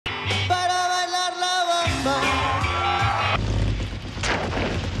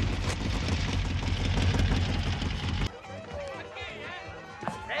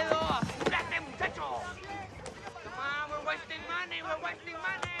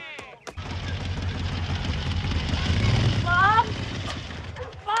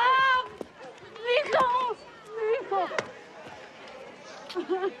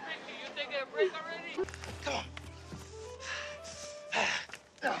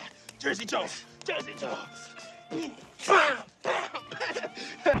Jersey Joe. Jersey Joe.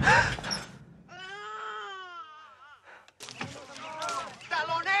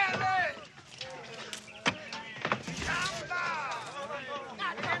 ¡Talonele!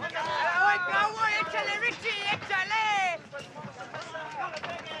 ¡Cowboy, échale, Richie, échale!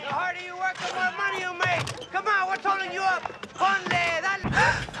 The harder you work, the more money you make. Come on, what's holding you up? Ponle, dale.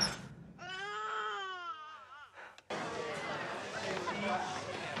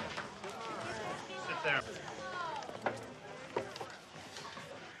 Sit there.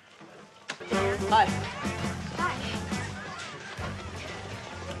 Hi. Hi.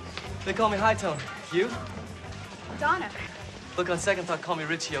 They call me High Tone. You? Donna. Look, on second thought, call me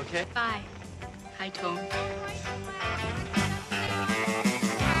Richie, okay? Bye. High Tone.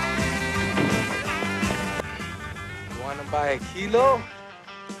 Wanna buy a kilo?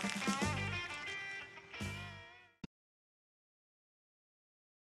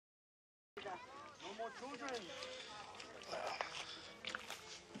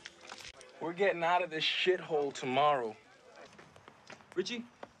 We're getting out of this shithole tomorrow. Richie,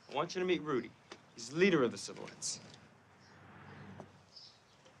 I want you to meet Rudy. He's the leader of the Silhouettes.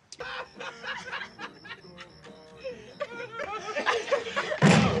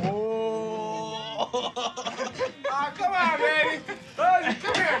 Oh, come on, baby. Oh,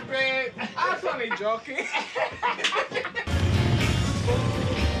 come here, babe. I was only joking.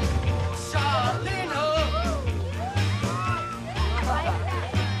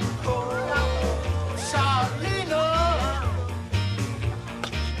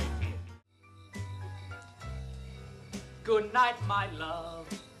 Good night, my love.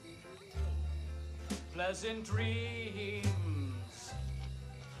 Pleasant dreams.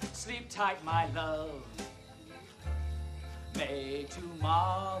 Sleep tight, my love. May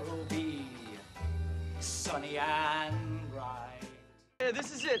tomorrow be sunny and bright. Yeah,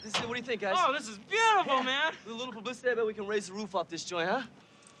 this is it. What do you think, guys? Oh, this is beautiful, man. With a little publicity, I bet we can raise the roof off this joint, huh?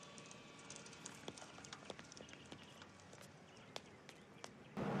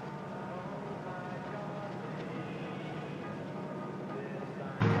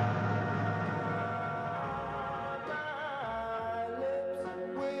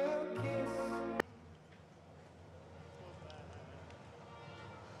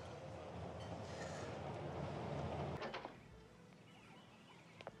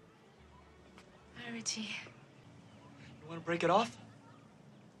 Hi, Richie. You want to break it off?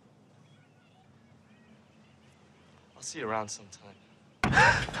 I'll see you around sometime.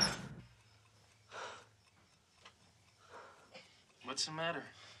 What's the matter?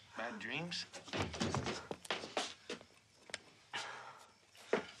 Bad dreams?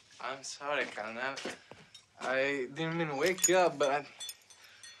 I'm sorry, carnal. I didn't mean to wake you up, but I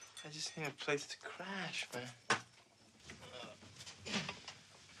just need a place to crash, man.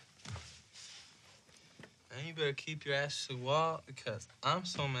 And you better keep your ass to the wall, because I'm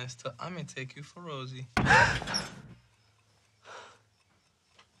so messed up, I may take you for Rosie.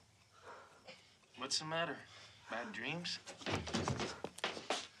 What's the matter? Bad dreams?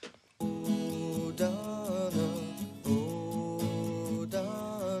 Oh, Donna, oh,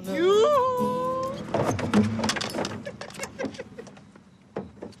 Donna.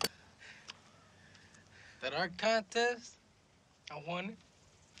 That art contest, I won it.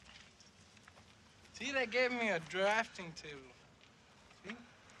 See, that gave me a drafting table. See?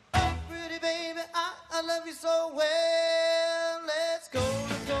 Oh, pretty baby, I love you so well. Let's go, a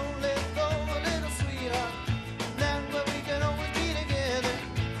little sweetheart. That's where we can always be together.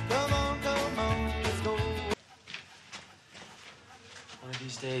 Come on, let's go. One of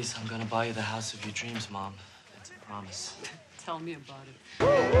these days, I'm gonna buy you the house of your dreams, Mom. That's a promise. Tell me about it.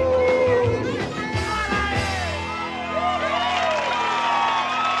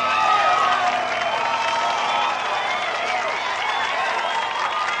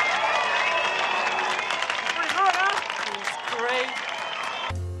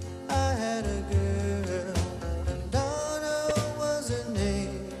 I had a girl, and Donna was her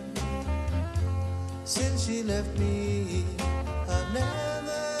name. Since she left me, I've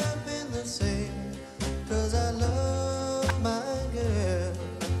never been the same. 'Cause I love my girl.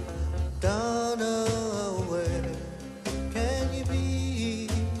 Donna, where can you be?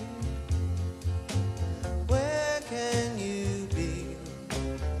 Where can you be?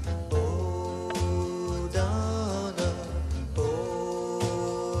 Oh, Donna,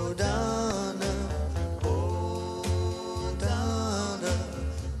 oh, Donna, oh, Donna,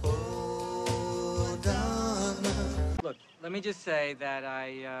 oh, Donna. Look, let me just say that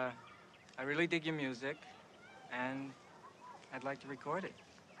I really dig your music, and I'd like to record it.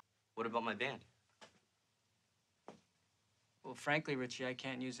 What about my band? Well, frankly, Richie, I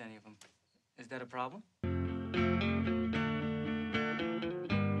can't use any of them. Is that a problem?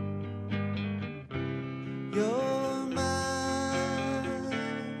 You're mine,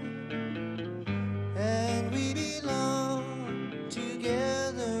 and we belong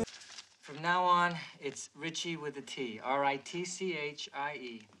together. From now on, it's Richie with a T.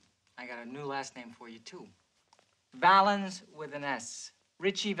 R-I-T-C-H-I-E. I got a new last name for you, too. Valens with an S.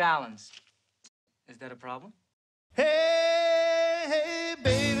 Richie Valens. Is that a problem? Hey, hey,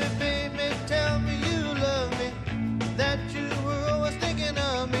 baby, baby, tell me you love me, that you were always thinking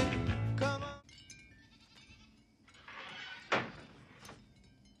of me. Come on.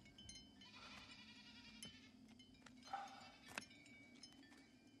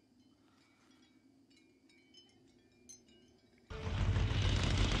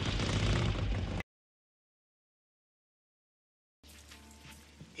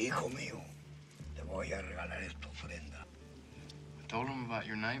 Hijo mío, te voy a regalar esta ofrenda. I told him about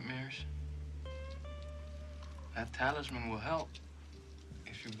your nightmares. That talisman will help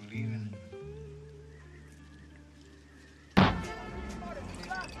if you believe in it.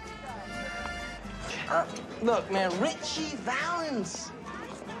 Look, man, Richie Valens.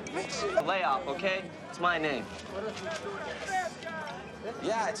 Richie. Layoff, okay? It's my name.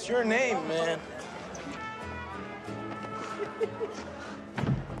 Yeah, it's your name, man.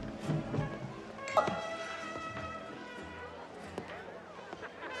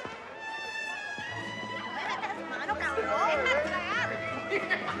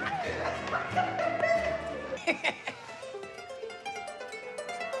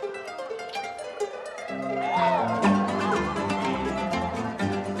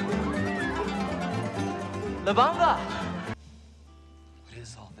 The Bamba! What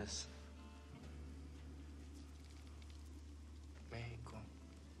is all this? Mexico.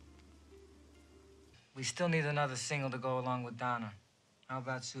 We still need another single to go along with Donna. How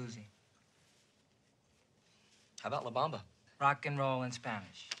about Susie? How about La Bamba? Rock and roll in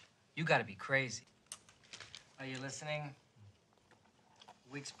Spanish. You gotta be crazy. Are you listening?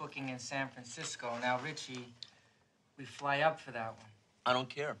 Week's booking in San Francisco. Now, Richie, we fly up for that one. I don't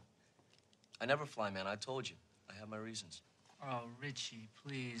care. I never fly, man. I told you. I have my reasons. Oh, Richie,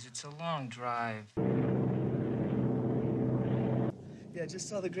 please. It's a long drive. Yeah, I just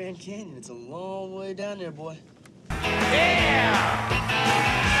saw the Grand Canyon. It's a long way down there, boy. You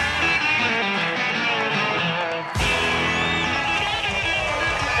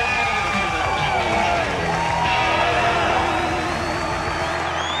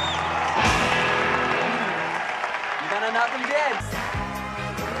gotta knock him dead.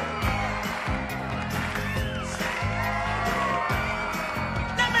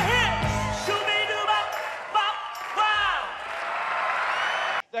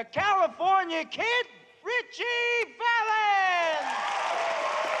 The California Kid, Richie Valens!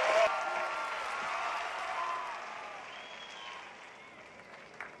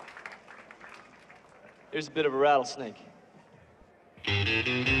 Here's a bit of a rattlesnake.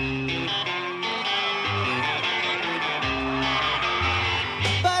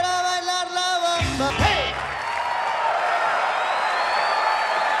 Para bailar la bamba. Hey!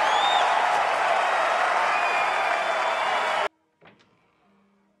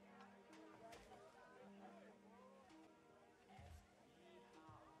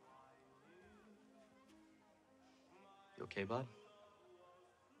 You okay, bud?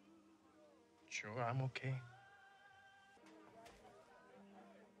 Sure, I'm okay.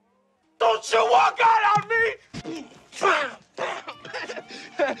 Don't you walk out on me!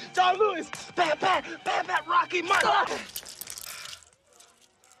 John Lewis! Bam, bam, bam, bam, Rocky Mike!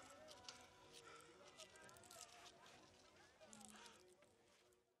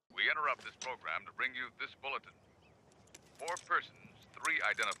 We interrupt this program to bring you this bulletin. 4 persons, 3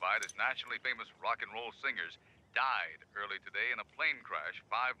 identified as nationally famous rock and roll singers, died early today in a plane crash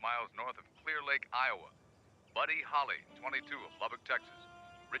 5 miles north of Clear Lake, Iowa. Buddy Holly, 22, of Lubbock, Texas.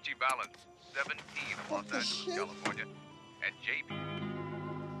 Richie Valens, 17, of Los Angeles, California. And J.